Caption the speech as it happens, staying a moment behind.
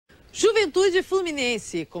Juventude e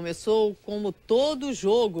Fluminense começou como todo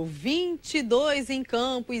jogo, 22 em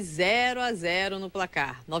campo e 0-0 no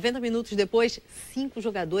placar. 90 minutos depois, 5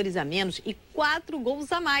 jogadores a menos e 4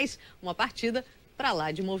 gols a mais. Uma partida pra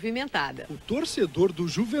lá de movimentada. O torcedor do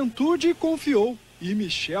Juventude confiou e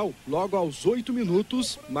Michel, logo aos 8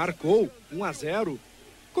 minutos, marcou 1-0.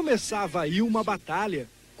 Começava aí uma batalha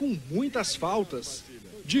com muitas faltas.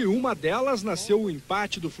 De uma delas nasceu o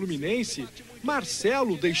empate do Fluminense.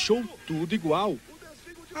 Marcelo deixou tudo igual.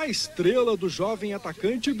 A estrela do jovem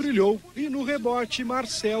atacante brilhou e no rebote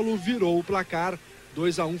Marcelo virou o placar.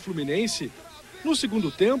 2-1 Fluminense. No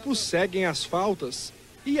segundo tempo seguem as faltas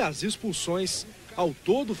e as expulsões. Ao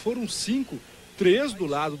todo foram 5, 3 do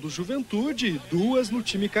lado do Juventude e 2 no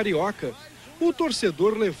time carioca. O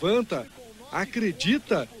torcedor levanta,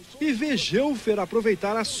 acredita e vê Gelfer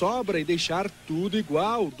aproveitar a sobra e deixar tudo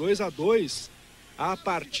igual, 2-2. A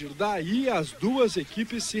partir daí, as duas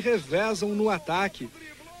equipes se revezam no ataque.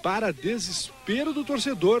 Para desespero do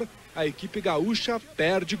torcedor, a equipe gaúcha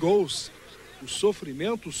perde gols. O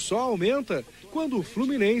sofrimento só aumenta quando o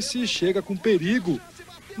Fluminense chega com perigo.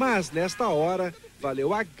 Mas nesta hora,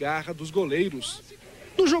 valeu a garra dos goleiros.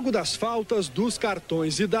 No jogo das faltas, dos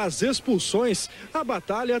cartões e das expulsões, a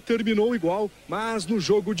batalha terminou igual. Mas no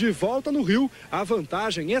jogo de volta no Rio, a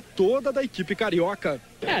vantagem é toda da equipe carioca.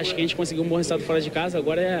 Acho que a gente conseguiu um bom resultado fora de casa,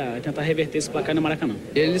 agora é tentar reverter esse placar no Maracanã.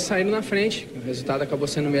 Eles saíram na frente, o resultado acabou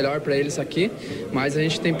sendo melhor para eles aqui, mas a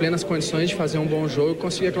gente tem plenas condições de fazer um bom jogo e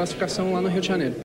conseguir a classificação lá no Rio de Janeiro.